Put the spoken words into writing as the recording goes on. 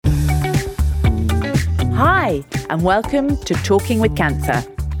Hi, and welcome to Talking with Cancer.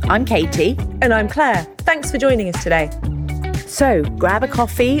 I'm Katie. And I'm Claire. Thanks for joining us today. So, grab a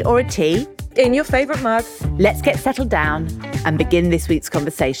coffee or a tea. In your favourite mug. Let's get settled down and begin this week's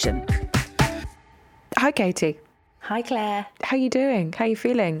conversation. Hi, Katie. Hi, Claire. How you doing? How you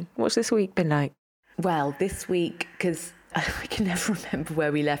feeling? What's this week been like? Well, this week, because I can never remember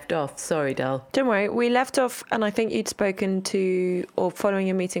where we left off. Sorry, doll. Don't worry. We left off, and I think you'd spoken to, or following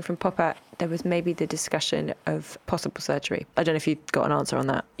your meeting from Popat, there was maybe the discussion of possible surgery. I don't know if you've got an answer on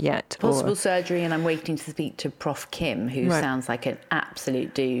that yet. Possible surgery, and I'm waiting to speak to Prof. Kim, who sounds like an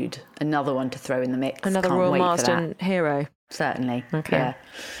absolute dude. Another one to throw in the mix. Another Can't Royal wait Marsden hero. Certainly. Okay. Yeah.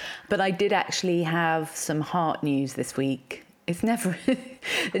 But I did actually have some heart news this week. It's never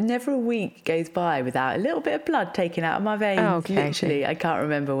a week goes by without a little bit of blood taken out of my veins. Oh, okay. Literally, I can't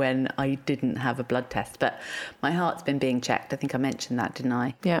remember when I didn't have a blood test, but my heart's been being checked. I think I mentioned that, didn't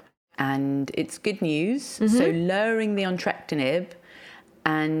I? Yeah. And it's good news. So lowering the entrectinib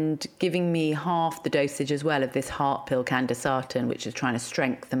and giving me half the dosage as well of this heart pill, candesartan, which is trying to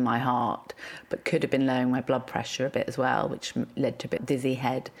strengthen my heart, but could have been lowering my blood pressure a bit as well, which led to a bit dizzy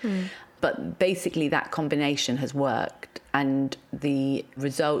head. But basically that combination has worked, and the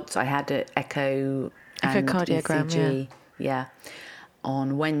results I had an echo and echocardiogram, ECG,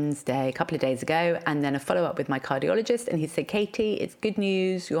 on Wednesday, a couple of days ago, and then a follow-up with my cardiologist, and he said, Katie, it's good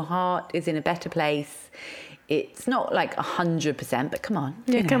news, your heart is in a better place. It's not like 100%, but come on.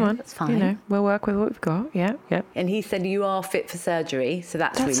 Come on. That's fine. We'll work with what we've got. Yeah. And he said, you are fit for surgery, so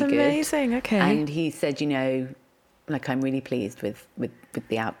that's really good. That's amazing, okay. And he said, I'm really pleased with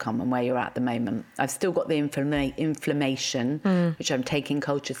the outcome and where you're at the moment. I've still got the inflammation, which I'm taking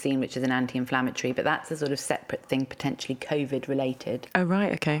colchicine, which is an anti-inflammatory, but that's a sort of separate thing, potentially COVID related. Oh,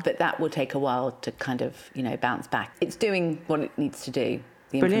 right, okay. But that will take a while to kind of, bounce back. It's doing what it needs to do.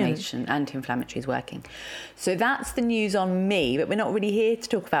 The Brilliant. inflammation, anti-inflammatory is working. So that's the news on me, but we're not really here to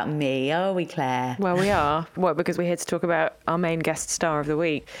talk about me, are we, Claire? Well, we are. Well, because we're here to talk about our main guest star of the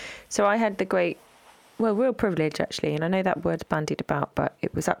week. So I had the real privilege, actually, and I know that word's bandied about, but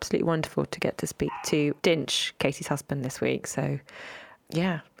it was absolutely wonderful to get to speak to Dinch, Katie's husband, this week. So,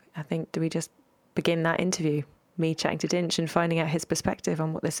 yeah, I think, do we just begin that interview? Me chatting to Dinch and finding out his perspective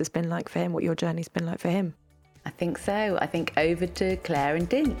on what this has been like for him, what your journey's been like for him. I think so. I think over to Claire and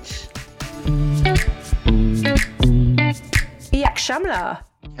Dinch. İyi akşamlar.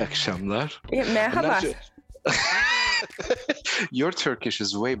 İyi akşamlar. Merhaba. Your Turkish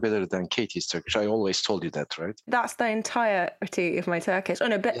is way better than Katie's Turkish. I always told you that, right? That's the entirety of my Turkish. Oh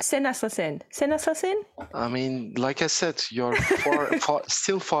no, but sen nasılsın? Sen nasılsın? I mean, like I said, you're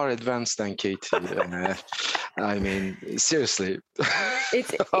still far advanced than Katie. I mean, seriously.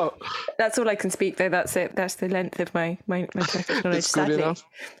 That's all I can speak, though. That's it. That's the length of my Turkish knowledge, sadly. Enough.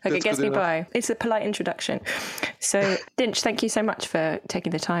 Like, it gets me by. It's a polite introduction. So, Dinch, thank you so much for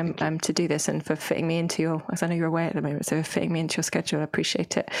taking the time to do this and for fitting me into your, as I know you're away at the moment, so fitting me into your schedule. I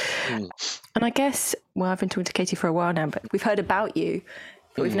appreciate it. And I guess, I've been talking to Katie for a while now, but we've heard about you,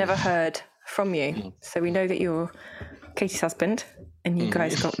 but we've never heard from you. So we know that you're Katie's husband, and you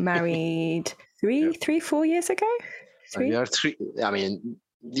guys got married 4 years ago? 3? We are 3. I mean,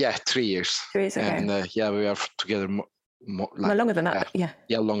 3 years. 3 years ago. And we are together more like, longer than that. Yeah,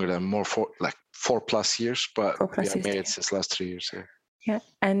 longer than 4+ years. But 4+ we years. are married since last 3 years. Yeah,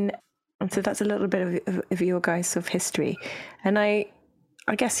 and so that's a little bit of your guys' sort of history, and I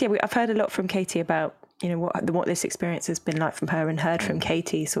guess I've heard a lot from Katie about what this experience has been like from her, and heard from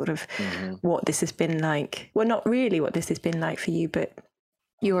Katie sort of what this has been like. Well, not really what this has been like for you, but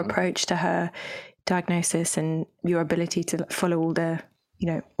your approach to her diagnosis and your ability to follow all the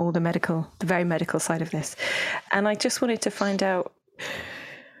very medical side of this. And I just wanted to find out,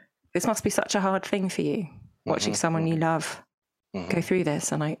 this must be such a hard thing for you, watching someone you love go through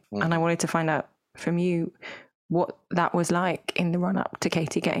this. And I wanted to find out from you what that was like in the run up to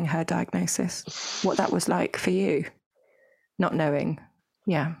Katie getting her diagnosis, what that was like for you, not knowing.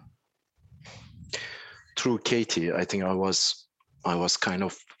 Yeah. Through Katie, I think I was kind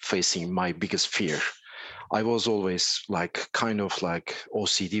of facing my biggest fear. I was always kind of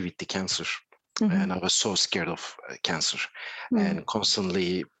OCD with the cancer. And I was so scared of cancer and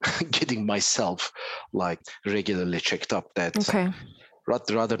constantly getting myself regularly checked up that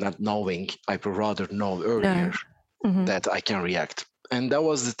rather than knowing, I would rather know earlier that I can react. And that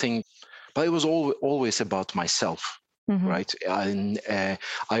was the thing, but it was always about myself, right? And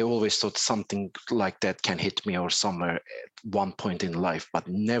I always thought something like that can hit me or somewhere at one point in life, but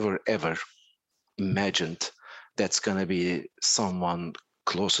never ever imagined that's going to be someone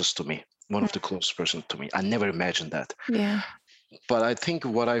closest to me. One of the closest person to me. I never imagined that. Yeah. But I think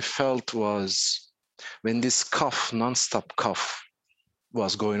what I felt was when this cough, non-stop cough,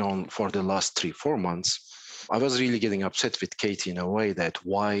 was going on for the last 3-4 months, I was really getting upset with Katie in a way that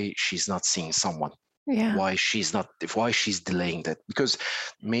why she's not seeing someone. Yeah. Why she's delaying that, because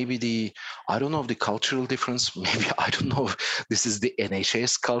maybe I don't know of the cultural difference, maybe I don't know if this is the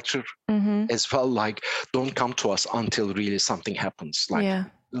NHS culture as well, like don't come to us until really something happens, like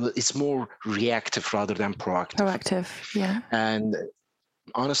it's more reactive rather than proactive. And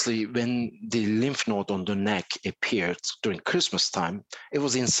honestly, when the lymph node on the neck appeared during Christmas time, it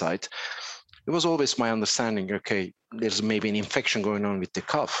was inside. It was always my understanding, okay, there's maybe an infection going on with the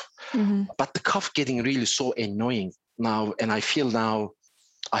cough. But the cough getting really so annoying now, and I feel now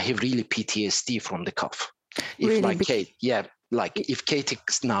I have really PTSD from the cough. If really? Like Kate, like if Katie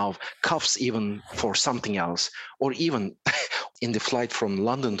now coughs even for something else, or even in the flight from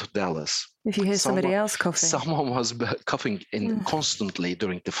London to Dallas, if you hear somebody else coughing. Someone was coughing constantly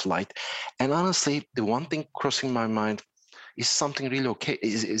during the flight. And honestly, the one thing crossing my mind, is something really okay?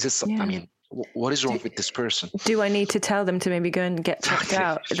 Is this, I mean, what is wrong with this person? Do I need to tell them to maybe go and get checked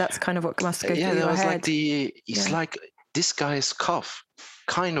out? That's kind of what must go through your head. It's like this guy's cough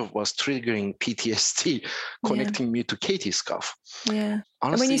kind of was triggering PTSD, connecting me to Katie's cough. Yeah.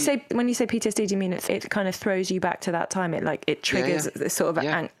 Honestly, and when you say PTSD, do you mean it kind of throws you back to that time? It triggers this sort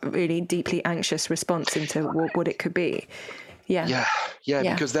of really deeply anxious response into what it could be. Yeah,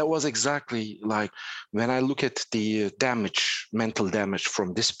 because that was exactly like when I look at the mental damage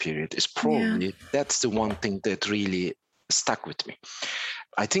from this period, is probably that's the one thing that really stuck with me.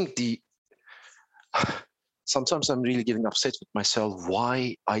 I think sometimes I'm really getting upset with myself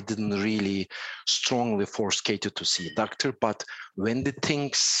why I didn't really strongly force Katie to see a doctor. But when the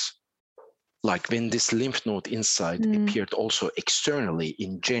things, like when this lymph node inside appeared also externally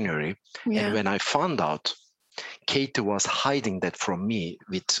in January, and when I found out Katie was hiding that from me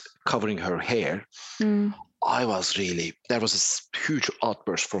with covering her hair, I was really, there was this huge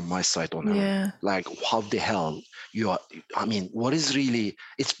outburst from my side on her. Like, how the hell you are, I mean, what is really,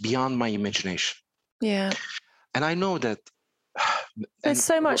 it's beyond my imagination. Yeah. And I know that. There's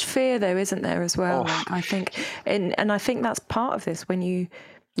so much fear though, isn't there, as well? I think, and I think that's part of this, when you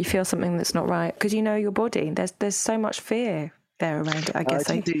feel something that's not right, because you know your body, there's so much fear there around it, I guess.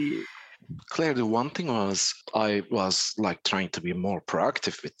 Claire, the one thing was I was like trying to be more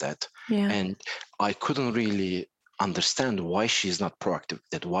proactive with that. And I couldn't really understand why she's not proactive with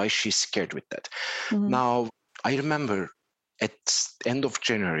that, why she's scared with that. Now, I remember at end of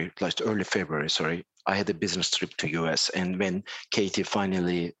January, like early February, I had a business trip to US. And when Katie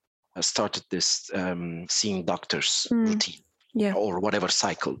finally started this seeing doctors routine, or whatever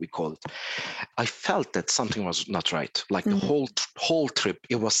cycle we call it, I felt that something was not right. Like the whole trip,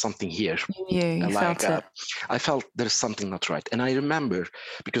 it was something here. You felt it. I felt there's something not right. And I remember,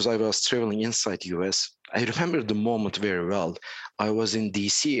 because I was traveling inside US, I remember the moment very well. I was in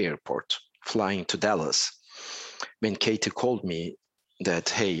DC airport flying to Dallas when Katie called me that,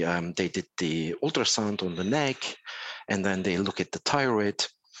 hey, they did the ultrasound on the neck, and then they look at the thyroid.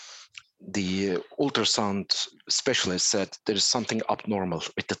 The ultrasound specialist said there is something abnormal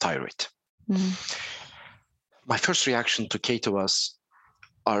with the thyroid. My first reaction to Katie was,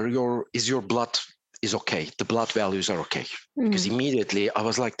 is your blood is okay? The blood values are okay? Because immediately I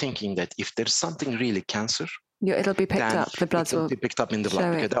was like thinking that if there's something really cancer, it'll be picked up. The blood will be picked up in the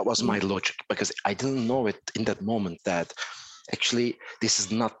blood. Because that was my logic, because I didn't know it in that moment that actually this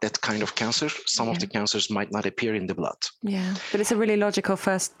is not that kind of cancer. Some of the cancers might not appear in the blood. But it's a really logical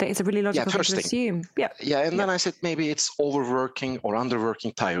thing to assume. And then I said maybe it's overworking or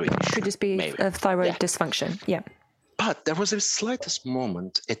underworking thyroid. Could just be a thyroid dysfunction. But there was a slightest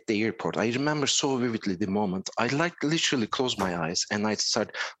moment at the airport. I remember so vividly the moment. I literally closed my eyes and I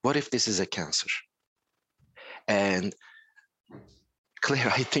said, what if this is a cancer? And Claire,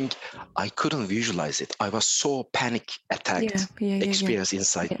 I think I couldn't visualize it. I was so panic attacked experience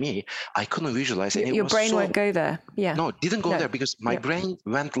inside me. I couldn't visualize it. Your brain won't go there. No, it didn't go there, because my brain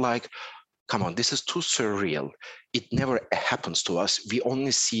went like, come on, this is too surreal. It never happens to us. We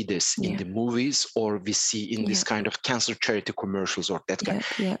only see this in the movies, or we see in this kind of cancer charity commercials or that kind.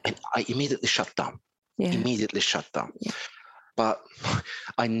 And I immediately shut down. But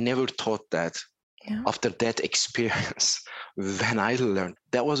I never thought that after that experience, when I learned,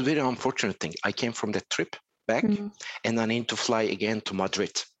 that was a very unfortunate thing. I came from that trip back and I need to fly again to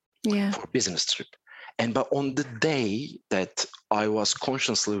Madrid for a business trip. But on the day that I was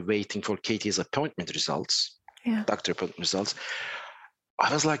consciously waiting for Katie's appointment results, doctor appointment results,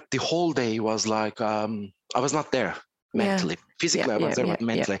 I was like, the whole day was like, I was not there mentally. Physically, I was there, but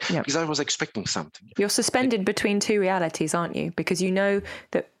mentally, because I was expecting something. You're suspended between two realities, aren't you? Because you know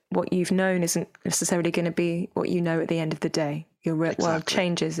that what you've known isn't necessarily going to be what you know at the end of the day. Your world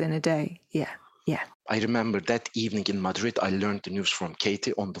changes in a day. Yeah. I remember that evening in Madrid, I learned the news from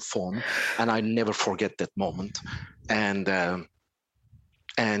Katie on the phone, and I never forget that moment. And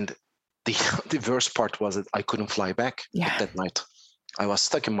the worst part was that I couldn't fly back that night. I was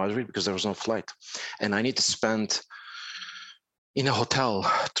stuck in Madrid because there was no flight, and I need to spend in a hotel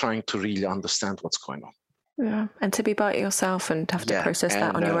trying to really understand what's going on. Yeah, and to be by yourself and have to process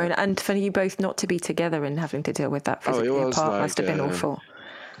that on your own, and for you both not to be together and having to deal with that physically apart must have been awful.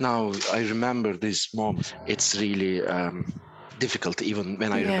 Now I remember this moment. It's really difficult even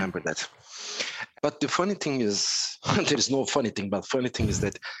when I remember that. But the funny thing is, there is no funny thing, but funny thing is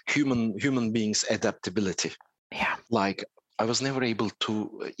that human beings' adaptability. Yeah. Like, I was never able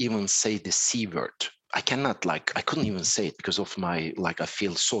to even say the C word. I couldn't even say it because of my, I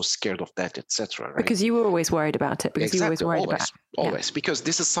feel so scared of that, etc. Right? Because you were always worried about it. Always, because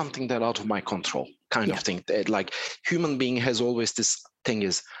this is something that out of my control kind of thing. Like, human being has always this thing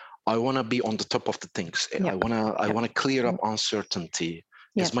is, I want to be on the top of the things. I want to clear up uncertainty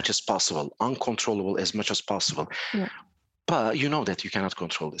as much as possible, uncontrollable as much as possible. Yeah. But you know that you cannot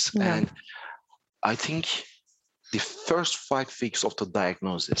control this. No. And I think the first 5 weeks of the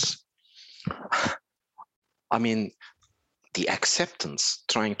diagnosis, I mean, the acceptance,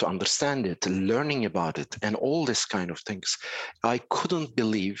 trying to understand it, learning about it, and all this kind of things, I couldn't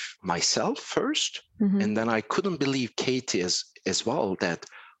believe myself first, and then I couldn't believe Katie as well, that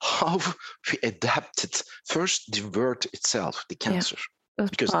how we adapted first the word itself, the cancer.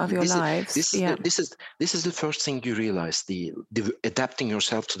 Because part of your lives. This is the first thing you realize, the adapting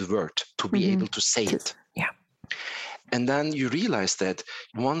yourself to the word, to be able to say it. Yeah. And then you realize that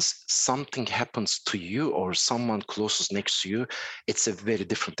once something happens to you or someone closest next to you, it's a very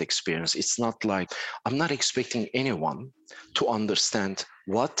different experience. It's not like, I'm not expecting anyone to understand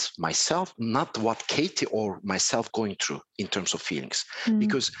what myself, not what Katie or myself going through in terms of feelings,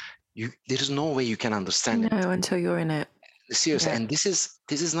 because there is no way you can understand it. No, until you're in it. Seriously, and this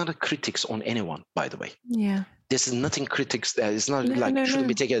is not a critics on anyone, by the way. Yeah. This is nothing critics. It's not shouldn't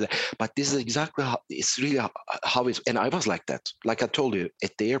be taken. But this is exactly how it's really how it's. And I was like that. Like I told you,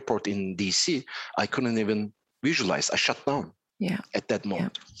 at the airport in DC, I couldn't even visualize. I shut down. Yeah. At that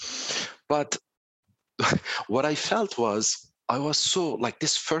moment. Yeah. But what I felt was I was so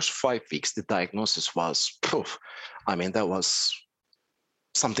this first 5 weeks. The diagnosis was proof. I mean, that was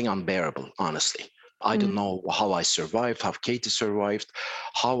something unbearable, honestly. I don't know how I survived, how Katie survived,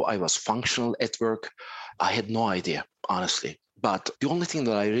 how I was functional at work. I had no idea, honestly. But the only thing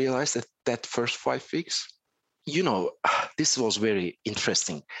that I realized that first 5 weeks, this was very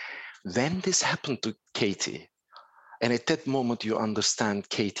interesting. When this happened to Katie, and at that moment you understand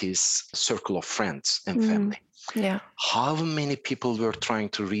Katie's circle of friends and family. Yeah. How many people were trying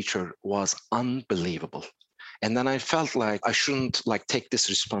to reach her was unbelievable. And then I felt like I shouldn't take this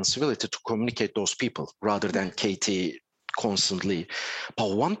responsibility to communicate those people rather than Katie constantly.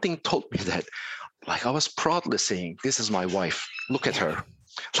 But one thing told me that I was proudly saying, this is my wife. Look at her.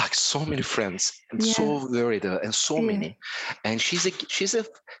 So many friends and so worried and so many. And she's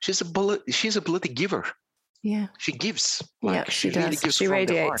a bloody giver. Yeah. She gives. She does. Really gives. She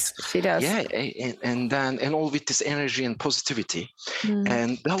radiates. She does. Yeah. And all with this energy and positivity.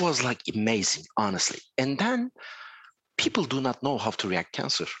 And that was amazing, honestly. And then people do not know how to react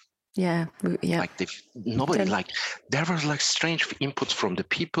cancer. Yeah. Yeah. Nobody there were strange inputs from the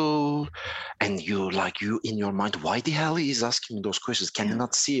people, and you in your mind, why the hell he is asking me those questions? Can you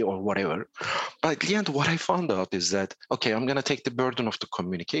not see or whatever? But at the end, what I found out is that, okay, I'm gonna take the burden of the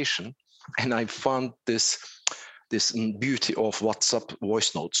communication. And I found this beauty of WhatsApp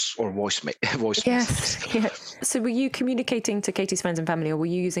voice notes or voice messages. Yes. So were you communicating to Katie's friends and family, or were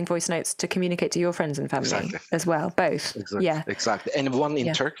you using voice notes to communicate to your friends and family as well? Both. Exactly. Yeah. Exactly. And one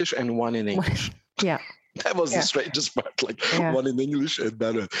in Turkish and one in English. Yeah. That was the strangest part. One in English and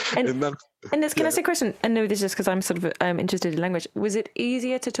then. And can I ask a question? I know this is because I'm sort of interested in language. Was it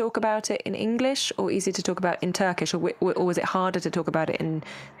easier to talk about it in English or easier to talk about in Turkish, or was it harder to talk about it in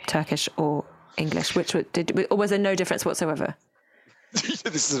Turkish or English? Or was there no difference whatsoever?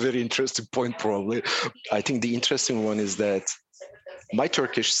 This is a very interesting point, probably. I think the interesting one is that my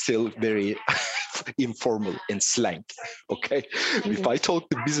Turkish is still very informal and slang. Okay, if I talk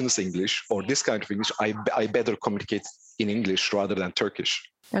the business English or this kind of English, I better communicate in English rather than Turkish.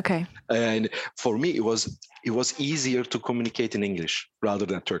 Okay. And for me, it was easier to communicate in English rather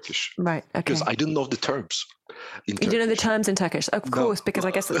than Turkish. Right. Okay. Because I didn't know the terms. You didn't know the terms in Turkish, of course, because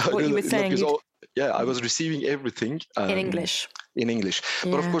I guess that's what you were saying. I was receiving everything in English. in English.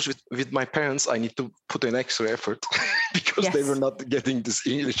 But of course, with my parents, I need to put an extra effort because they were not getting this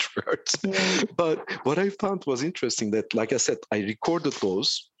English words. But what I found was interesting that, like I said, I recorded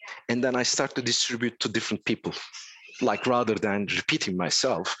those and then I start to distribute to different people. Like rather than repeating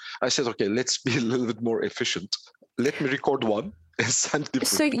myself, I said, okay, let's be a little bit more efficient. Let me record one and send different.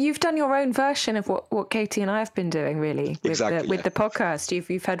 So you've done your own version of what Katie and I have been doing, really, with the podcast.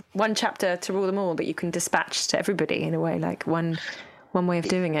 You've had one chapter to rule them all, but you can dispatch to everybody in a way, like one way of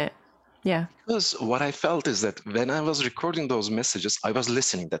doing it. Yeah. Because what I felt is that when I was recording those messages, I was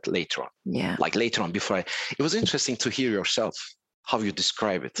listening that later on. Yeah. Like later on, before it was interesting to hear yourself, how you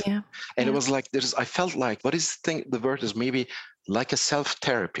describe it. Yeah. And it was like, I felt like, what is the word is maybe like a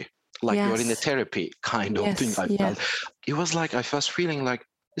self-therapy, like you're in a therapy kind of thing. I felt it was like, I was feeling like,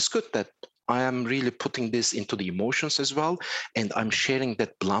 it's good that I am really putting this into the emotions as well. And I'm sharing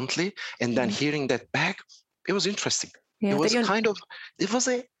that bluntly and then hearing that back. It was interesting. Yeah, it was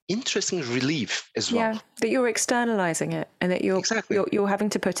an interesting relief as well. Yeah, that you're externalizing it and that you're having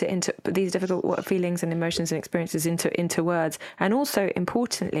to put it into these difficult feelings and emotions and experiences into words, and also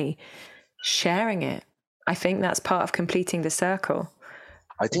importantly sharing it. I think that's part of completing the circle.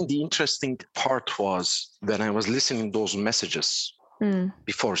 I think the interesting part was when I was listening to those messages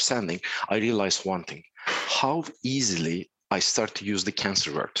before sending, I realized one thing: how easily I start to use the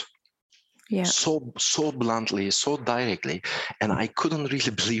cancer word. Yeah. So bluntly, so directly, and I couldn't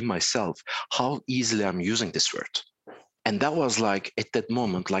really believe myself how easily I'm using this word. And that was like, at that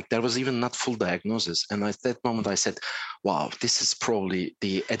moment, like there was even not full diagnosis. And at that moment I said, wow, this is probably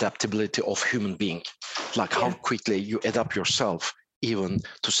the adaptability of human being. Like how quickly you adapt yourself even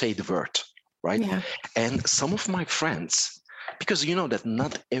to say the word, right? Yeah. And some of my friends, because you know that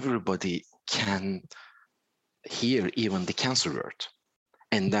not everybody can hear even the cancer word.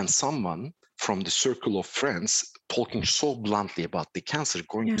 And then someone from the circle of friends talking so bluntly about the cancer,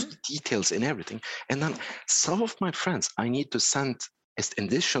 going to the details and everything. And then some of my friends, I need to send an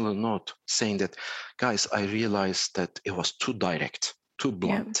additional note saying that, guys, I realized that it was too direct, too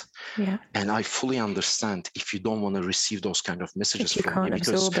blunt. Yeah. And I fully understand if you don't want to receive those kind of messages from me,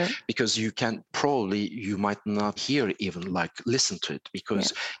 because you might not hear even like listen to it,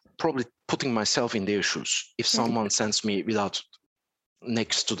 because probably putting myself in their shoes. If someone sends me without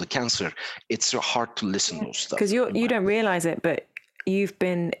next to the cancer, it's hard to listen to those stuff. Because you don't realize it, but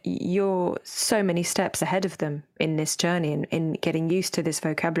you're so many steps ahead of them in this journey and in getting used to this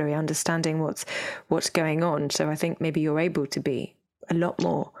vocabulary, understanding what's going on. So I think maybe you're able to be a lot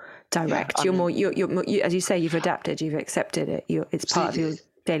more direct. You're more, as you say, you've adapted, you've accepted it. It's part of your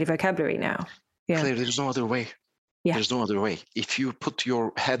daily vocabulary now. Yeah. Claire, there's no other way. Yeah. There's no other way. If you put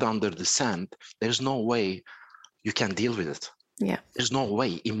your head under the sand, there's no way you can deal with it. Yeah. There's no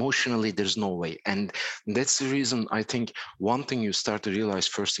way. Emotionally, there's no way. And that's the reason I think one thing you start to realize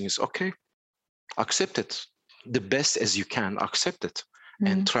first thing is, okay, accept it. The best as you can, accept it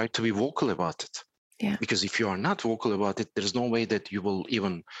and try to be vocal about it. Yeah. Because if you are not vocal about it, there's no way that you will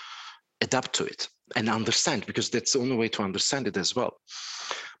even adapt to it and understand, because that's the only way to understand it as well.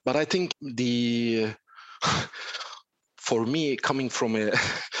 But I think for me, coming from a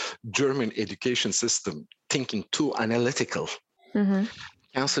German education system, thinking too analytical,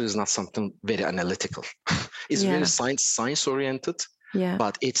 cancer is not something very analytical. It's very science oriented,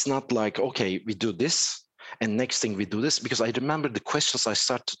 but it's not like, okay, we do this and next thing we do this. Because I remember the questions I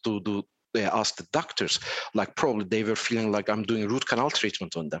started to ask the doctors, like probably they were feeling like I'm doing root canal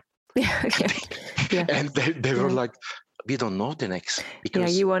treatment on them. And they were like, we don't know the next.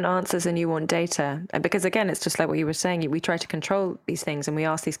 Because you want answers and you want data. Because again, it's just like what you were saying. We try to control these things and we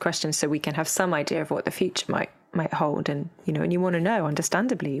ask these questions so we can have some idea of what the future might hold. And and you want to know.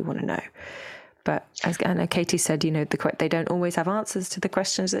 Understandably, you want to know. But as Anna, Katie said, they don't always have answers to the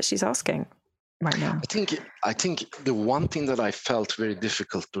questions that she's asking right now. I think the one thing that I felt very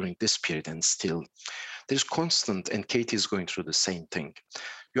difficult during this period, and still, there's constant, and Katie is going through the same thing.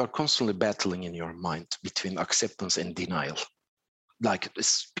 You are constantly battling in your mind between acceptance and denial.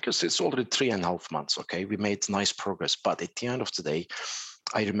 Because it's already 3.5 months, okay? We made nice progress. But at the end of the day,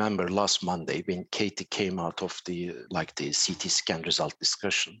 I remember last Monday when Katie came out of the CT scan result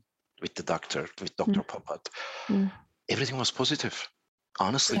discussion with the doctor, with Dr. Popat, everything was positive,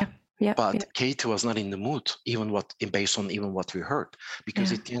 honestly. Yeah. But Katie was not in the mood, based on what we heard.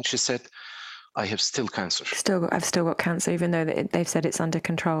 Because at the end she said, I have still cancer. I've still got cancer, even though they've said it's under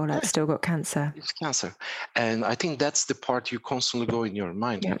control. I've still got cancer. It's cancer. And I think that's the part you constantly go in your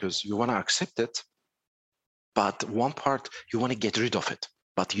mind, because you want to accept it. But one part, you want to get rid of it.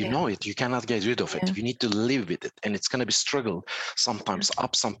 But you know it, you cannot get rid of it. You need to live with it. And it's going to be struggle, sometimes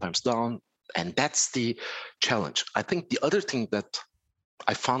up, sometimes down. And that's the challenge. I think the other thing that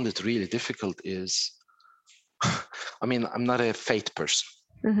I found it really difficult is, I mean, I'm not a faith person.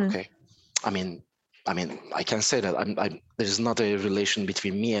 Okay. I mean, I can say that there's not a relation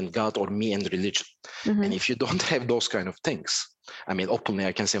between me and God or me and religion. And if you don't have those kind of things, I mean, openly,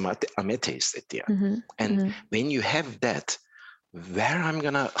 I can say I'm atheist at the end. And when you have that,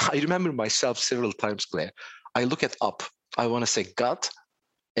 I remember myself several times, Claire, I look up, I want to say God,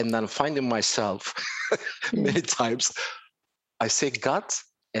 and then finding myself many times, I say God,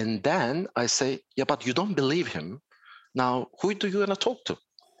 and then I say, yeah, but you don't believe him. Now, who do you want to talk to?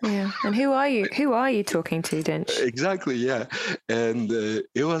 Yeah, and who are you? Who are you talking to, Dinch? Exactly, yeah. And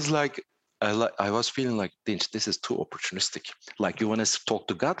it was like I was feeling like, Dinch, this is too opportunistic. Like, you want to talk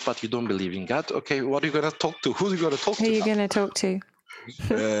to God, but you don't believe in God. Okay, what are you going to talk to? Who are you going to talk to? Who are you going to talk to?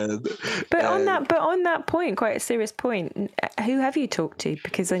 But on that point, quite a serious point, who have you talked to?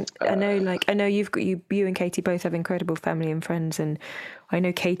 Because I know you and Katie both have incredible family and friends, and I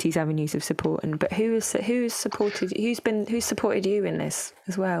know Katie's avenues of support. But who's supported you in this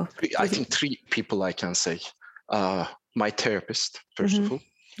as well? I think 3 people I can say. My therapist, first of all.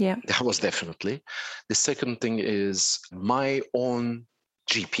 Yeah, that was definitely. The second thing is my own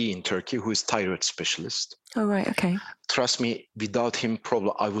GP in Turkey, who is thyroid specialist. Oh, right. Okay. Trust me, without him,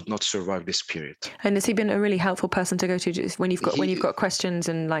 probably I would not survive this period. And has he been a really helpful person to go to just when you've got questions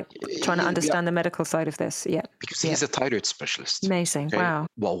and like trying to understand the medical side of this? Yeah. Because he's a thyroid specialist. Amazing. Okay? Wow.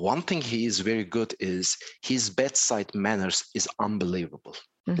 Well, one thing he is very good is his bedside manners is unbelievable.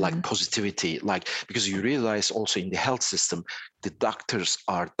 Like positivity, because you realize also in the health system, the doctors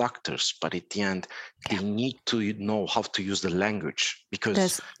are doctors, but at the end, they need to know how to use the language,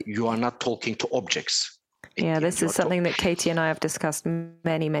 because you are not talking to objects. Yeah, this is something that Katie and I have discussed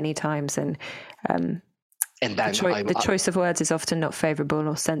many, many times. And then the choice of words is often not favorable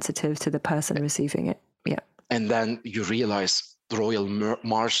or sensitive to the person receiving it. Yeah. And then you realize Royal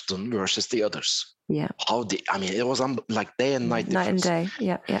Marsden versus the others. Yeah. It was like day and night difference. Night and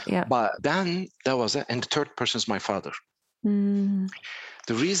day. Yeah. But then that was it. And the third person is my father. The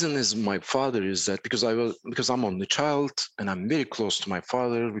reason is my father is that because I'm only child and I'm very close to my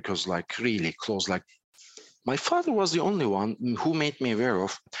father, because really close, my father was the only one who made me aware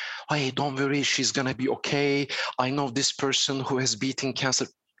of, hey, don't worry, she's going to be okay. I know this person who has beaten cancer.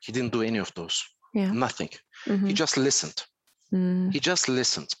 He didn't do any of those. Yeah. Nothing. He just listened. He just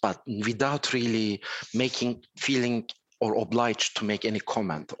listened, but without really feeling or obliged to make any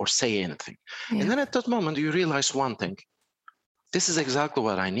comment or say anything. Yeah. And then at that moment, you realize one thing. This is exactly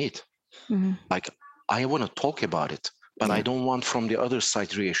what I need. I want to talk about it, but I don't want from the other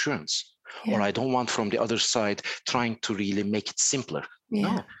side reassurance. Yeah. Or I don't want from the other side trying to really make it simpler.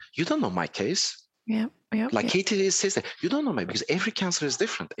 Yeah. No, you don't know my case. Yeah. Katie says that you don't know because every cancer is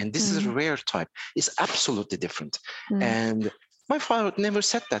different, and this is a rare type. It's absolutely different. And my father never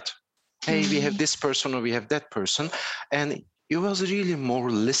said that. Hey, we have this person or we have that person, and it was really more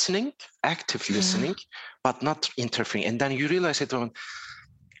listening, active listening, but not interfering. And then you realize it,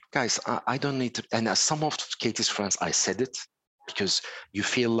 guys, I don't need to. And as some of Katie's friends, I said it because you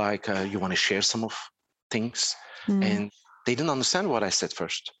feel like you want to share some of things, and they didn't understand what I said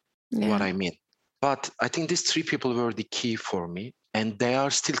first, what I mean. But I think these 3 people were the key for me, and they are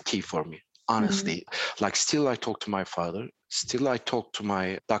still key for me, honestly. Still I talk to my father, still I talk to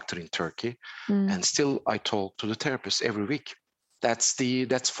my doctor in Turkey, and still I talk to the therapist every week. That's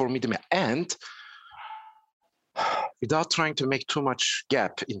for me and without trying to make too much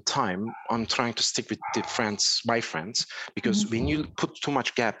gap in time, I'm trying to stick with my friends, because when you put too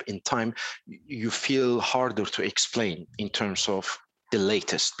much gap in time, you feel harder to explain in terms of the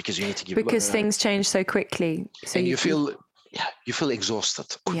latest, because you need to give things change so quickly. So and you feel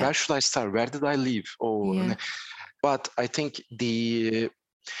exhausted. Yeah. Where should I start? Where did I leave? But I think these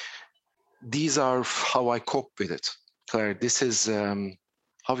are how I cope with it, Claire. This is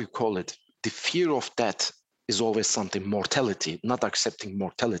how you call it. The fear of death is always something. Mortality, not accepting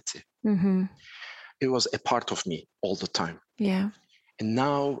mortality. It was a part of me all the time. Yeah. And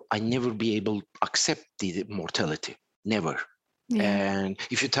now I never be able to accept the mortality. Never. Yeah. And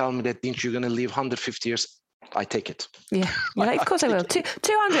if you tell me that you're going to live 150 years, I take it. Yeah. Of course I will.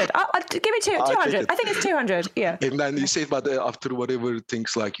 200. I'll give me 200. I think it's 200. Yeah. And then you say, but after whatever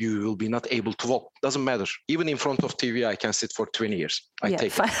things you will be not able to walk. Doesn't matter. Even in front of TV, I can sit for 20 years. I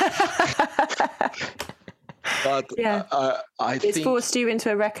take it. But I think it's forced you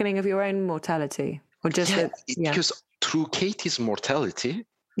into a reckoning of your own mortality, or just because through Katie's mortality,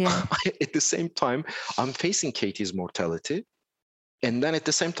 at the same time, I'm facing Katie's mortality. And then at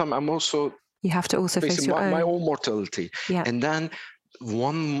the same time, you have to also face your my own mortality. Yeah. And then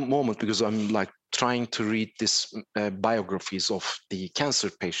one moment, because I'm like trying to read this biographies of the cancer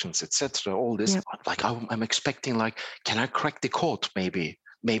patients, etc. All this, like I'm expecting, like, can I crack the code? Maybe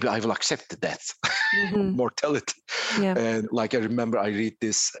I will accept the death, mortality. Yeah. And like I remember, I read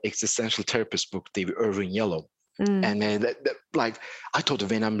this existential therapist book, the Irving Yalom. And like I thought,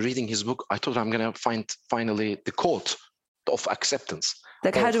 when I'm reading his book, I thought I'm gonna find finally the code of acceptance.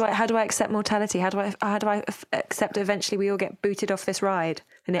 Like, how do I accept mortality? How do I accept eventually we all get booted off this ride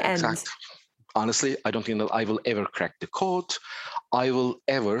and it ends? Honestly, I don't think that I will ever crack the code. I will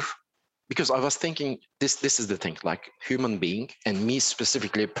ever, because I was thinking this is the thing, like human being and me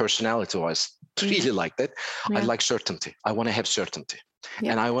specifically, personality wise, really like that. I like certainty. I want to have certainty,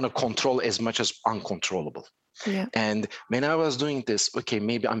 and I want to control as much as uncontrollable. And when I was doing this, okay,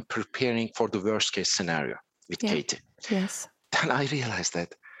 maybe I'm preparing for the worst case scenario with Katie. Yes. Then I realized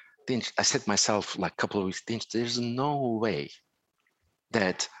that, I said myself like a couple of weeks, there's no way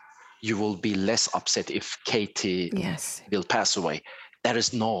that you will be less upset if Katie will pass away. There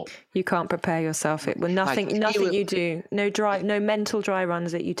is no. You can't prepare yourself. It will nothing you do. No mental dry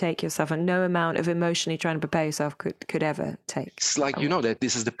runs that you take yourself, and no amount of emotionally trying to prepare yourself could ever take. It's like, you know, that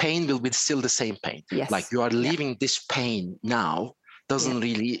this is the pain will be still the same pain. Yes. Like you are leaving this pain now doesn't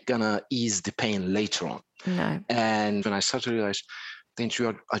really gonna ease the pain later on. No. And when I started to realize, I think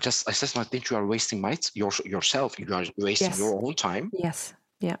you are wasting yourself. You are wasting your own time. Yes.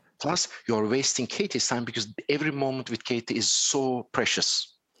 Yeah. Plus, you're wasting Katie's time, because every moment with Katie is so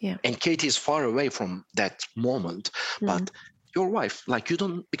precious. Yeah. And Katie is far away from that moment. But your wife, like you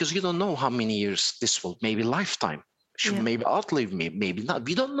don't know how many years this will, maybe lifetime. She maybe outlive me, maybe not.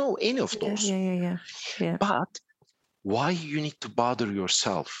 We don't know any of those. Yeah. But why you need to bother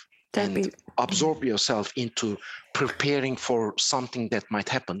yourself and absorb yourself into preparing for something that might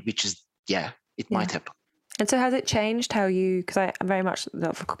happen, which is, might happen. And so has it changed how you, because I'm very much,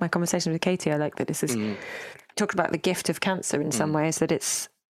 for my conversation with Katie, I like that this is talked about the gift of cancer in some ways, that it's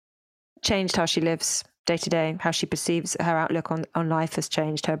changed how she lives day to day, how she perceives her outlook on life has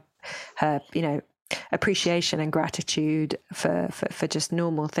changed, her appreciation and gratitude for just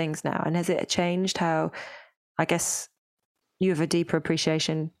normal things now. And has it changed how, I guess, you have a deeper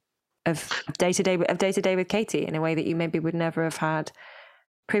appreciation of day to day with Katie in a way that you maybe would never have had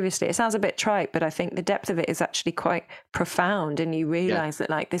previously? It sounds a bit trite, but I think the depth of it is actually quite profound, and you realize that,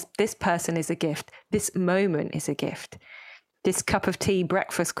 like, this person is a gift, this moment is a gift, this cup of tea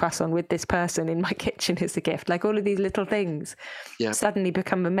breakfast croissant with this person in my kitchen is a gift. Like, all of these little things suddenly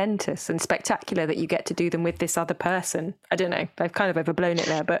become momentous and spectacular that you get to do them with this other person. I don't know, I've kind of overblown it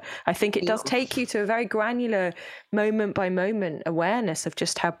there, but I think it does take you to a very granular moment by moment awareness of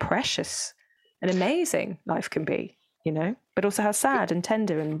just how precious and amazing life can be, you know, but also how sad and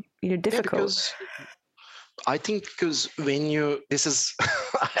tender and, you know, difficult. I think because this is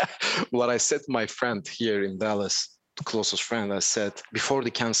what I said to my friend here in Dallas, the closest friend, I said, before the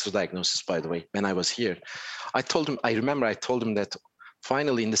cancer diagnosis, by the way, when I was here, I told him that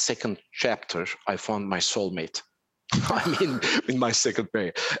finally in the second chapter, I found my soulmate. I mean, in my second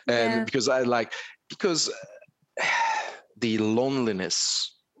marriage. And because the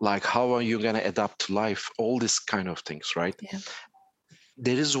loneliness, like, how are you going to adapt to life? All these kind of things, right? Yeah.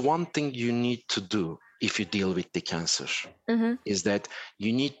 There is one thing you need to do if you deal with the cancer, is that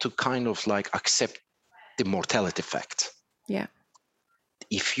you need to kind of like accept the mortality fact. Yeah.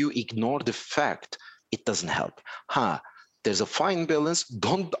 If you ignore the fact, it doesn't help. There's a fine balance.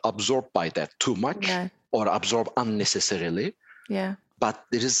 Don't absorb by that too much or absorb unnecessarily. Yeah. But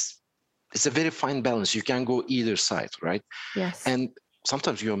it's a very fine balance. You can go either side, right? Yes. And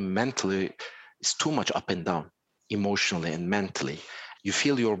sometimes you're mentally, it's too much up and down, emotionally and mentally. You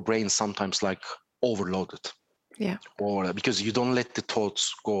feel your brain sometimes like overloaded. Yeah. Or because you don't let the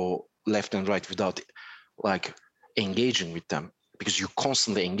thoughts go left and right without like engaging with them, because you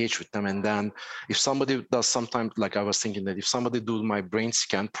constantly engage with them. And then if somebody does, sometimes, like I was thinking that if somebody do my brain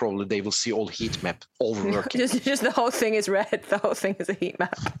scan, probably they will see all heat map overworking. just the whole thing is red. The whole thing is a heat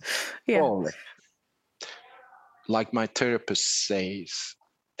map. Yeah. Probably. Like my therapist says,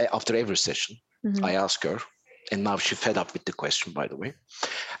 after every session, I ask her, and now she's fed up with the question, by the way.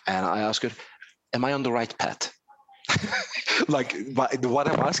 And I ask her, am I on the right path? Like, what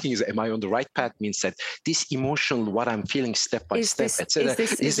I'm asking is, am I on the right path? Means that this emotional, what I'm feeling step by step, etc.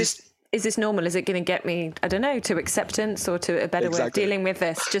 Is this normal? Is it going to get me, I don't know, to acceptance or to a better way of dealing with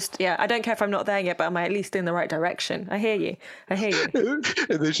this? Just, I don't care if I'm not there yet, but am I at least in the right direction? I hear you. And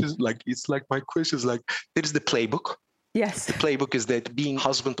then she's like, it's like, my question is like, there is the playbook. Yes. The playbook is that being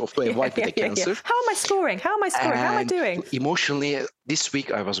husband of a wife with a cancer. How am I scoring? How am I doing? Emotionally, this week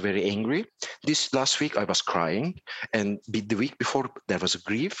I was very angry. This last week I was crying, and the week before there was a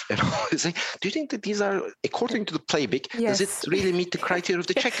grief. And I was saying, do you think that these are according to the playbook? Yes. Does it really meet the criteria of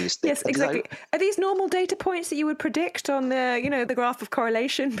the checklist? Yes, exactly. Are these normal data points that you would predict on the graph of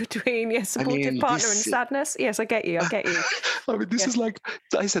correlation between supportive partner and sadness? Yes, I get you. I mean, this is like,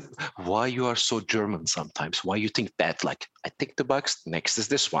 I said, why you are so German sometimes? Why you think that? Like, I tick the box, next is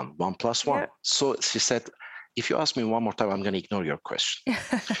this one, 1 + 1. Yeah. So she said, if you ask me one more time, I'm going to ignore your question.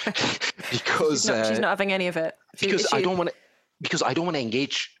 Because she's not having any of it. I don't want to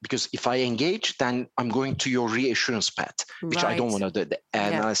engage, because if I engage, then I'm going to your reassurance path, which I don't want to do.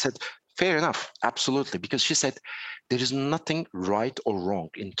 And I said, fair enough, absolutely. Because she said, there is nothing right or wrong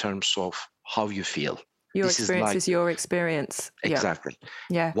in terms of how you feel. Your experience is your experience. Exactly.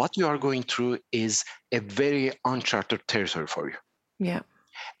 Yeah. What you are going through is a very uncharted territory for you. Yeah.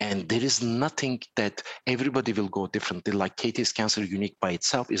 And there is nothing that everybody will go differently. Like Katie's cancer unique by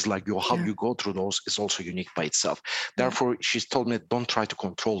itself is like how you go through those is also unique by itself. Therefore, she's told me, don't try to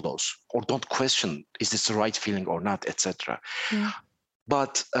control those, or don't question, is this the right feeling or not, etc. Yeah.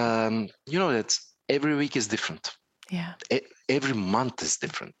 But that every week is different. Yeah. Every month is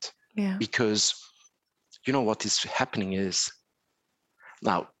different. Yeah. Because what is happening is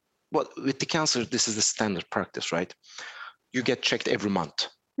now, with the cancer, this is the standard practice, right? You get checked every month.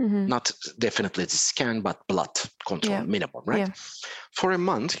 Mm-hmm. Not definitely the scan, but blood control minimum, right? Yeah. For a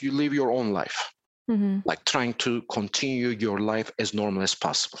month, you live your own life, like trying to continue your life as normal as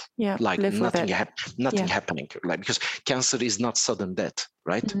possible. Yeah, like nothing happening. Like, because cancer is not sudden death,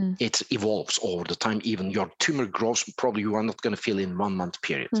 right? Mm-hmm. It evolves over the time. Even your tumor grows. Probably you are not going to feel in 1 month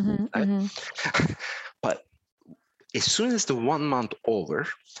period. Mm-hmm. Right? Mm-hmm. But as soon as the 1 month over,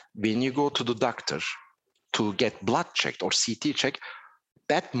 when you go to the doctor to get blood checked or CT checked,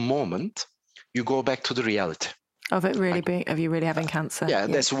 that moment you go back to the reality of it really being, of you really having cancer. Yeah,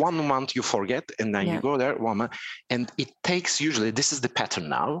 that's 1 month you forget, and then you go there 1 month, and it takes, usually this is the pattern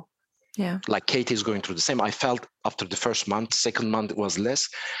now. Yeah, like Katie is going through the same. I felt after the first month, second month it was less.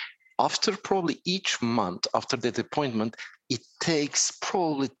 After probably each month after that appointment, it takes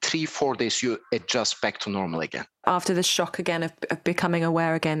probably 3-4 days you adjust back to normal again. After the shock again of becoming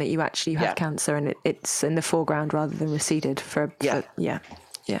aware again that you actually have cancer, and it's in the foreground rather than receded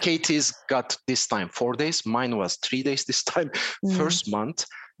Yeah. Katie's got this time 4 days. Mine was 3 days this time. First month,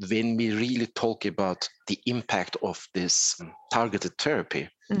 when we really talk about the impact of this targeted therapy,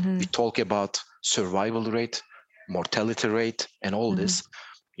 we talk about survival rate, mortality rate, and all this.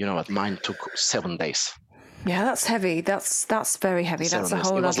 You know what? Mine took 7 days. Yeah, that's heavy. That's very heavy. That's a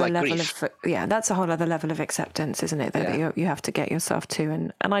whole other level of that's a whole other level of acceptance, isn't it? That you have to get yourself to,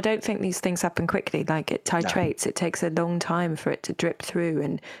 and I don't think these things happen quickly. Like, it titrates. It takes a long time for it to drip through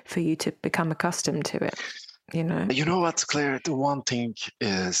and for you to become accustomed to it. You know what, Claire? The one thing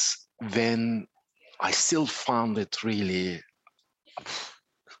is, when I still found it really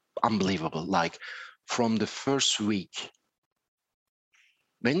unbelievable. Like, from the first week.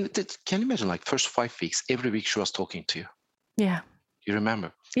 Can you imagine, like, first 5 weeks, every week she was talking to you? Yeah. You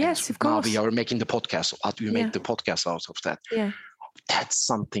remember? Yes, of course. Now we are making the podcast. We make the podcast out of that. Yeah. That's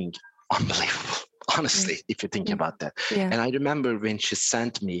something unbelievable, honestly, if you think about that. Yeah. And I remember when she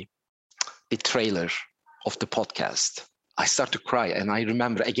sent me the trailer of the podcast, I started to cry. And I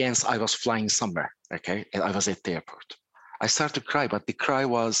remember, again, I was flying somewhere, okay? And I was at the airport. I started to cry, but the cry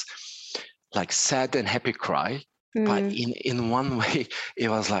was like sad and happy cry. But in one way, it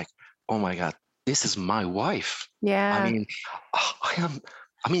was like, oh my God, this is my wife. Yeah. I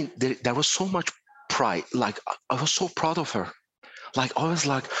mean, there was so much pride. Like, I was so proud of her. Like, I was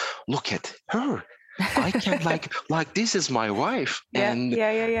like, look at her. I can like this is my wife. And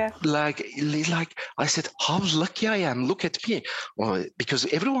like I said, how lucky I am. Look at me. Well, because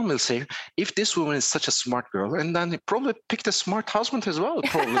everyone will say, if this woman is such a smart girl, and then probably picked a smart husband as well,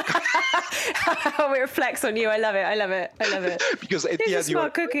 probably. We reflect on you. I love it. Because at he's a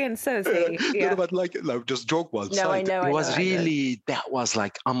smart cookie, and so is he. Yeah. But just joke one side. No, I know. That was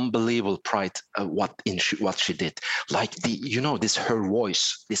like unbelievable pride. What she did. Like this her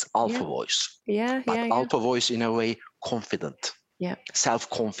voice, this alpha voice. Alpha voice, in a way, confident. Yeah.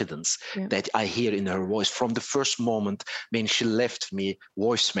 Self-confidence that I hear in her voice from the first moment when she left me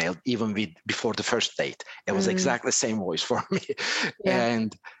voicemail, even before the first date. It was exactly the same voice for me. Yeah.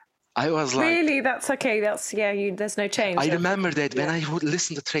 And I was like, really? That's okay. That's there's no change. I remember that when I would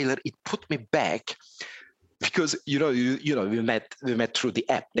listen to the trailer, it put me back, because we met through the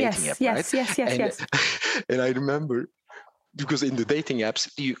app, dating app, right? Yes. And I remember because in the dating apps,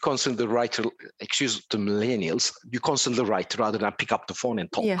 you constantly write, excuse the millennials, you constantly write rather than pick up the phone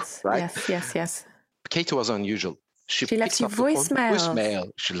and talk, Yes, right? yes. Katie was unusual. She left picked you up the phone, voicemails.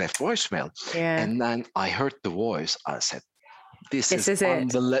 voicemail. She left voicemail. Yeah. And then I heard the voice. I said, this is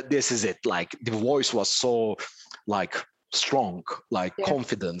it. This is it. Like the voice was so like strong, like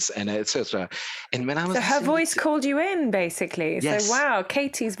confidence and etc. And when I was so her voice called you in basically. Yes. So wow,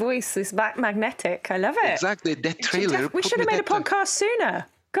 Katie's voice is magnetic. I love it. Exactly. That trailer. We should have made a podcast sooner.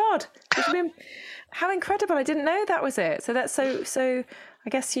 God, how incredible! I didn't know that was it. So that's so. I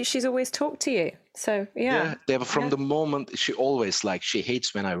guess she's always talked to you. So yeah. From the moment she always she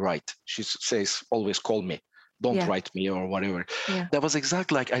hates when I write. She says always call me. Don't write me or whatever. Yeah. That was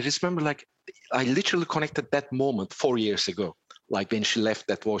exactly I just remember I literally connected that moment 4 years ago, like when she left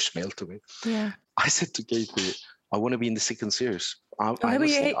that voicemail to me. Yeah. I said to Katie, I want to be in the second series. I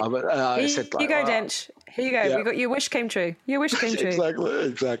said, you go, Dench. Here you go. Yeah. Your wish came true. Your wish came true.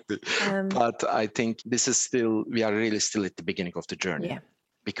 Exactly. But I think we are really still at the beginning of the journey. Yeah.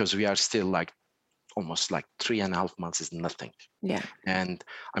 Because we are still almost 3.5 months is nothing. Yeah. And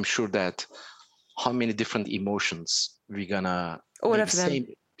I'm sure that how many different emotions we're gonna all of them.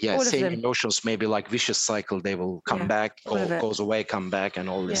 Same emotions, maybe vicious cycle, they will come back, goes away, come back, and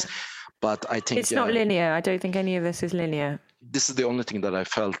all this. But I think it's not linear. I don't think any of this is linear. This is the only thing that I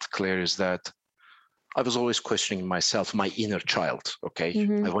felt clear is that I was always questioning myself, my inner child. Okay,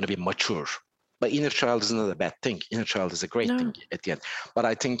 I want to be mature. But inner child is not a bad thing. Inner child is a great thing at the end. But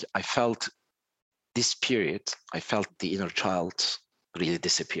I think I felt this period, I felt the inner child really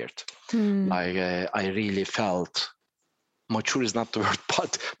disappeared. I really felt mature is not the word,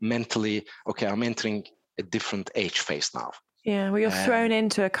 but mentally, okay, I'm entering a different age phase now. Yeah, well, you're thrown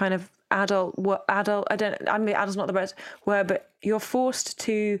into a kind of adult, adult's not the best word, but you're forced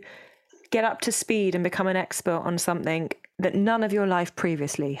to get up to speed and become an expert on something that none of your life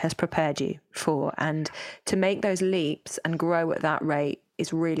previously has prepared you for. And to make those leaps and grow at that rate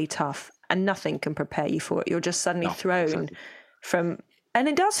is really tough, and nothing can prepare you for it. You're just suddenly thrown from, and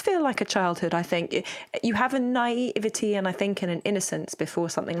it does feel like a childhood, I think. You have a naivety and I think an innocence before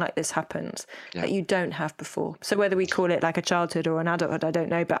something like this happens that you don't have before. So whether we call it a childhood or an adulthood, I don't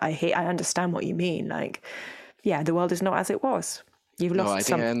know, but I understand what you mean. The world is not as it was. You've lost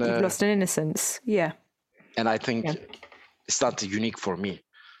you've lost an innocence. Yeah. And I think it's not unique for me.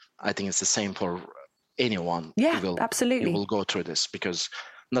 I think it's the same for anyone. Yeah, absolutely. Who will go through this, because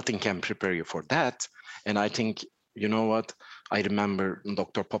nothing can prepare you for that. And I think, you know what? I remember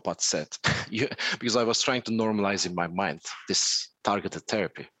Dr. Popat said, because I was trying to normalize in my mind this targeted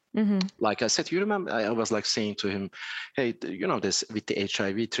therapy. Mm-hmm. Like I said, you remember, I was saying to him, hey, this with the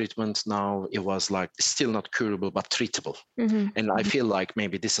HIV treatment now, it was still not curable, but treatable. Mm-hmm. And I feel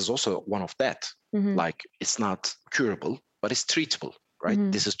maybe this is also one of that. Mm-hmm. It's not curable, but it's treatable, right?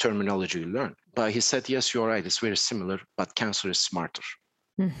 Mm-hmm. This is terminology you learn. But he said, yes, you're right. It's very similar, but cancer is smarter.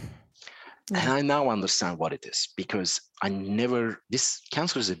 Mm-hmm. And I now understand what it is, because this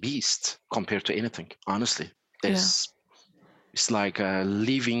cancer is a beast compared to anything, honestly. It's like a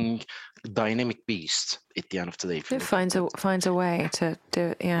living, dynamic beast at the end of the day. It finds a way to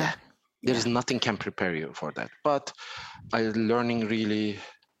do it, There is nothing can prepare you for that. But I'm learning really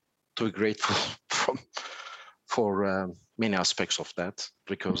to be grateful for many aspects of that,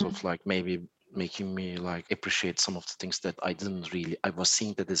 because of maybe making me appreciate some of the things that I was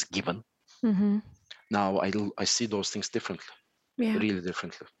seeing that as given. Mm-hmm. Now I see those things differently, really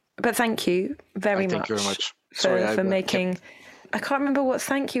differently. But thank you very much. Thank you very much. For making. I can't remember what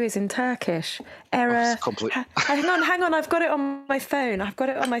thank you is in Turkish. Hang on. I've got it on my phone.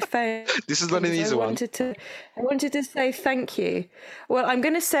 This is not an easy one. I wanted to say thank you. Well, I'm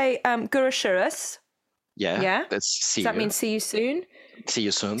going to say görüşürüz. Yeah. That's see. Does that mean see you soon? See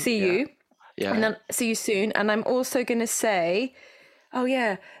you soon. See you. Yeah. And then see you soon. And I'm also going to say,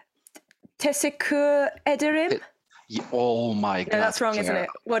 teşekkür ederim. Oh my God. No, that's wrong, isn't it?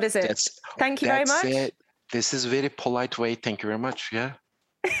 What is it? Thank you very much. This is very polite way. Thank you very much. Yeah.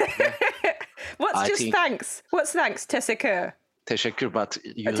 Thanks? What's thanks? Teşekkür. Teşekkür, but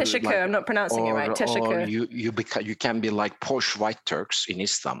teşekkür. I'm not pronouncing it right. Teşekkür. You can be like posh white Turks in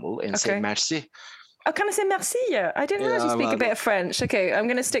Istanbul and say merci. Oh, can I say merci? I didn't realize you speak a bit of French. Okay, I'm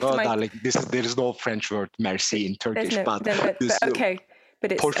going to stick to my. Darling, there is no French word merci in Turkish, okay.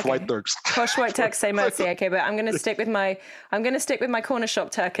 But it's posh white Turks. Posh white Turks say merci. Okay, but I'm going to stick with my corner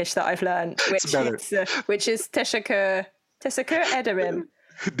shop Turkish that I've learned, which is teşekkür ederim.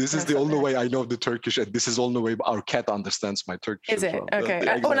 This is the only way I know the Turkish, and this is the only way our cat understands my Turkish. Is it? Well. Okay.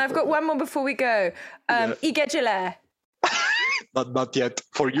 Exactly. And I've got one more before we go. İyi geceler. Not yet.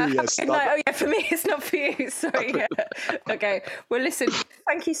 For you, yes. No, for me, it's not for you. Sorry. Okay. Well, listen,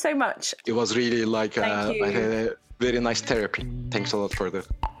 thank you so much. It was really like Thank I you. had a very nice therapy. Thanks a lot for that.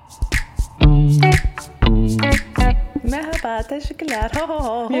 Merhaba, teşekkürler.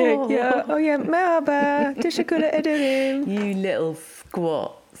 Yeah. Oh, yeah. Merhaba. Teşekkür ederim. You little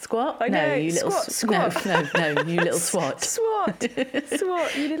squat. Squat? I know. No, you little Squat. No, you little swat. Swat.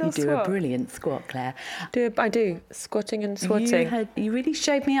 You little You do swat. a brilliant squat, Claire. I do. Squatting and swatting. You really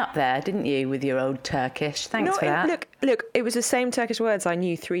showed me up there, didn't you, with your old Turkish? Thanks for that. Look, it was the same Turkish words I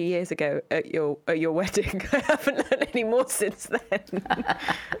knew 3 years ago at your wedding. I haven't learned any more since then.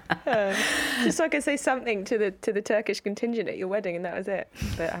 Just so I could say something to the Turkish contingent at your wedding, and that was it.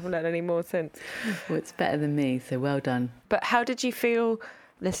 But I haven't learned any more since. Well, it's better than me, so well done. But how did you feel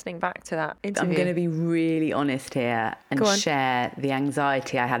listening back to that interview? I'm going to be really honest here and share the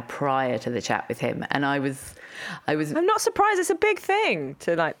anxiety I had prior to the chat with him. And I was. I'm not surprised. It's a big thing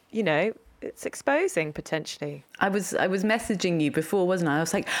to it's exposing potentially. I was messaging you before, wasn't I? I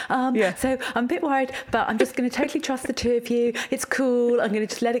was like, so I'm a bit worried, but I'm just going to totally trust the two of you. It's cool. I'm going to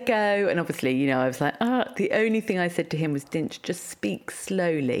just let it go. And obviously, I was like, the only thing I said to him was, Dinch, just speak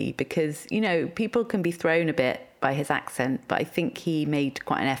slowly because, people can be thrown a bit by his accent, but I think he made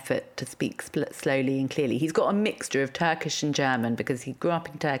quite an effort to speak slowly and clearly. He's got a mixture of Turkish and German because he grew up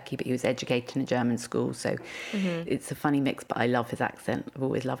in Turkey, but he was educated in a German school. So it's a funny mix, but I love his accent. I've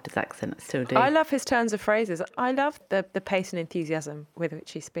always loved his accent. I still do. I love his turns of phrases. I love the pace and enthusiasm with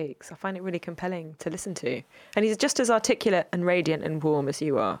which he speaks. I find it really compelling to listen to. And he's just as articulate and radiant and warm as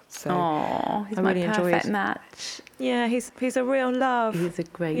you are. So he's I my really perfect match. Yeah, he's a real love. He's a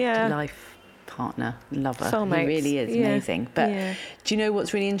great life partner, lover. Soulmates. He really is amazing. But do you know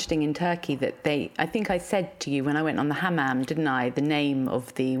what's really interesting in Turkey? That I think I said to you when I went on the hammam, didn't I? The name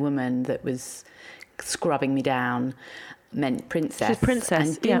of the woman that was scrubbing me down meant princess. She's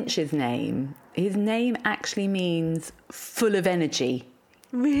princess. And Dinch's name, his name actually means full of energy.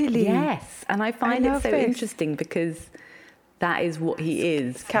 Really? Yes. And I find it so interesting because that is what he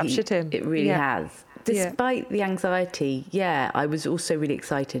is. Captured him. It really has. Despite the anxiety, I was also really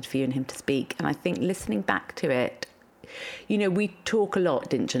excited for you and him to speak. And I think listening back to it, we talk a lot,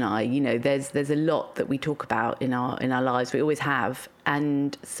 Dinch and I. There's a lot that we talk about in our lives. We always have.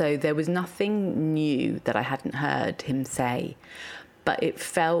 And so there was nothing new that I hadn't heard him say. But it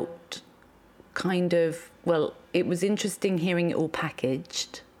felt it was interesting hearing it all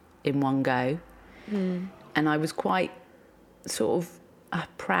packaged in one go. And I was quite sort of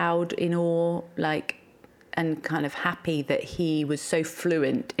proud, in awe, and kind of happy that he was so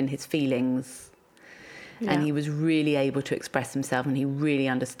fluent in his feelings and he was really able to express himself and he really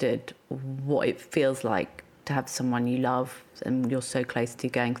understood what it feels like to have someone you love and you're so close to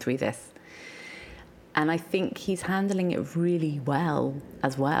going through this. And I think he's handling it really well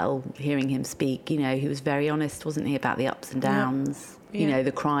as well, hearing him speak. He was very honest, wasn't he, about the ups and downs.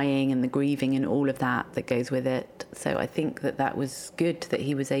 The crying and the grieving and all of that goes with it. So I think that was good that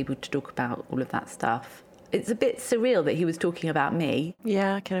he was able to talk about all of that stuff. It's a bit surreal that he was talking about me.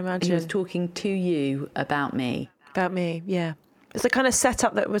 Yeah, I can imagine. He was talking to you about me. About me, yeah. It's a kind of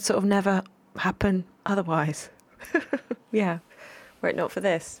setup that would sort of never happen otherwise. Yeah, were it not for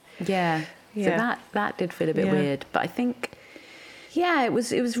this. Yeah. So that did feel a bit weird. But I think... it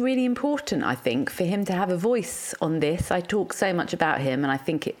was really important, I think, for him to have a voice on this. I talk so much about him, and I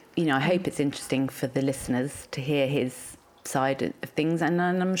think I hope it's interesting for the listeners to hear his side of things. And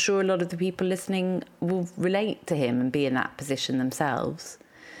I'm sure a lot of the people listening will relate to him and be in that position themselves.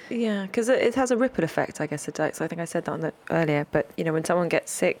 Yeah, because it has a ripple effect, I guess. So I think I said that earlier. But when someone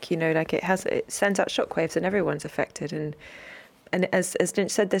gets sick, it sends out shockwaves, and everyone's affected. And as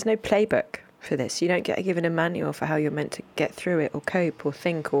Dinch said, there's no playbook for this. You don't get given a manual for how you're meant to get through it or cope or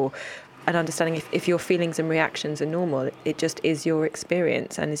think or an understanding if your feelings and reactions are normal. It just is your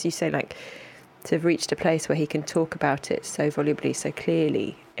experience. And as you say, to have reached a place where he can talk about it so volubly, so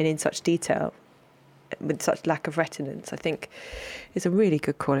clearly and in such detail with such lack of reticence, I think is a really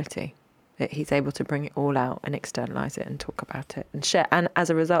good quality, that he's able to bring it all out and externalise it and talk about it and share. And as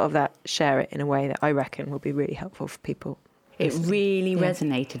a result of that, share it in a way that I reckon will be really helpful for people. It really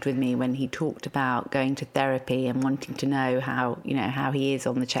resonated with me when he talked about going to therapy and wanting to know how he is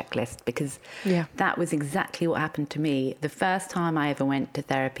on the checklist, because that was exactly what happened to me. The first time I ever went to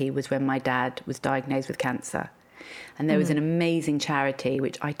therapy was when my dad was diagnosed with cancer. And there was an amazing charity,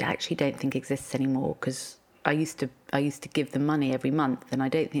 which I actually don't think exists anymore, because I used to give them money every month, and I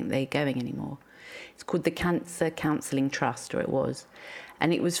don't think they're going anymore. It's called the Cancer Counselling Trust, or it was.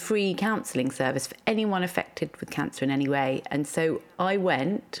 And it was free counselling service for anyone affected with cancer in any way. And so I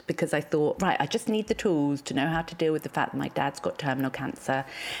went because I thought, right, I just need the tools to know how to deal with the fact that my dad's got terminal cancer.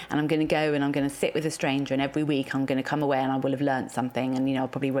 And I'm going to go and I'm going to sit with a stranger, and every week I'm going to come away and I will have learnt something, and, I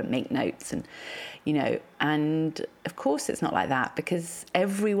probably won't make notes. And, and of course it's not like that, because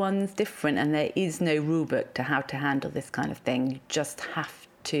everyone's different and there is no rule book to how to handle this kind of thing. You just have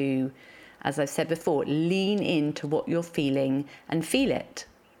to, as I've said before, lean into what you're feeling and feel it.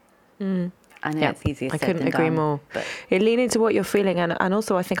 I know it's easier said than done. I couldn't agree more. But lean into what you're feeling. And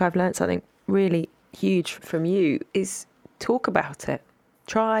also I think I've learned something really huge from you is talk about it.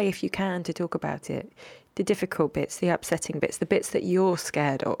 Try, if you can, to talk about it. The difficult bits, the upsetting bits, the bits that you're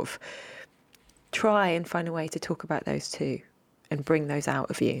scared of. Try and find a way to talk about those too and bring those out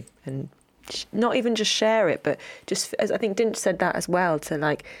of you, and not even just share it, but just, as I think Dinch said that as well,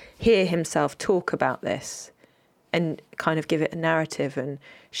 to hear himself talk about this and kind of give it a narrative and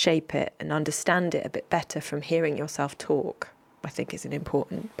shape it and understand it a bit better from hearing yourself talk, I think is an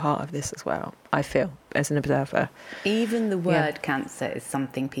important part of this as well, I feel, as an observer. Even the word cancer is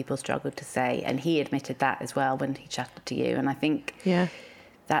something people struggle to say, and he admitted that as well when he chatted to you. And I think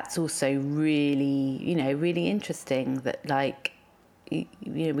that's also really, really interesting that,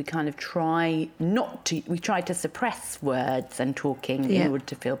 we kind of try to suppress words and talking in order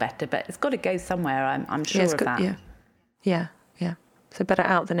to feel better, but it's got to go somewhere. I'm sure of that. Yeah. So better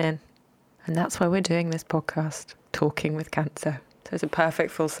out than in. And that's why we're doing this podcast, Talking with Cancer. So it's a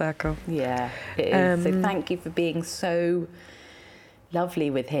perfect full circle. Yeah, it is. So thank you for being so lovely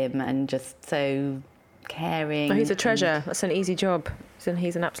with him and just so caring. Oh, he's a treasure. That's an easy job.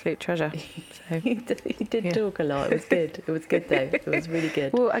 He's an absolute treasure. So. he did talk a lot. It was good. It was good, though. It was really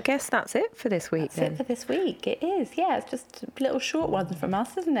good. Well, I guess that's it for this week. That's it for this week. It is. Yeah, it's just a little short one from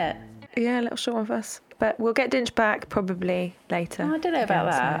us, isn't it? Yeah, a little short one for us. But we'll get Dinch back probably later. I don't know about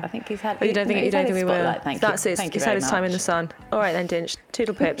that. I think he's had. Oh, you don't think we will? That's it. Thank he's had his time in the sun. All right then, Dinch.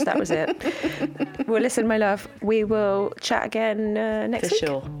 Toodle pips. That was it. Well, listen, my love. We will chat again next week. For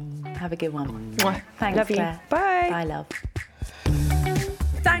sure. Have a good one. Mwah. Thanks, love Claire. You. Bye. Bye, love.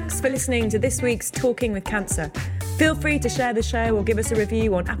 Thanks for listening to this week's Talking with Cancer. Feel free to share the show or give us a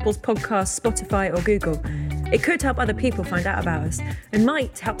review on Apple's podcast, Spotify or Google. It could help other people find out about us and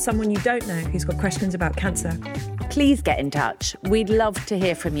might help someone you don't know who's got questions about cancer. Please get in touch. We'd love to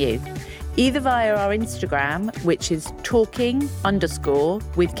hear from you. Either via our Instagram, which is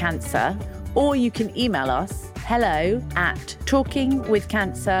talking_with-cancer, or you can email us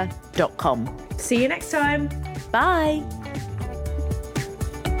hello@talkingwithcancer.com. See you next time. Bye.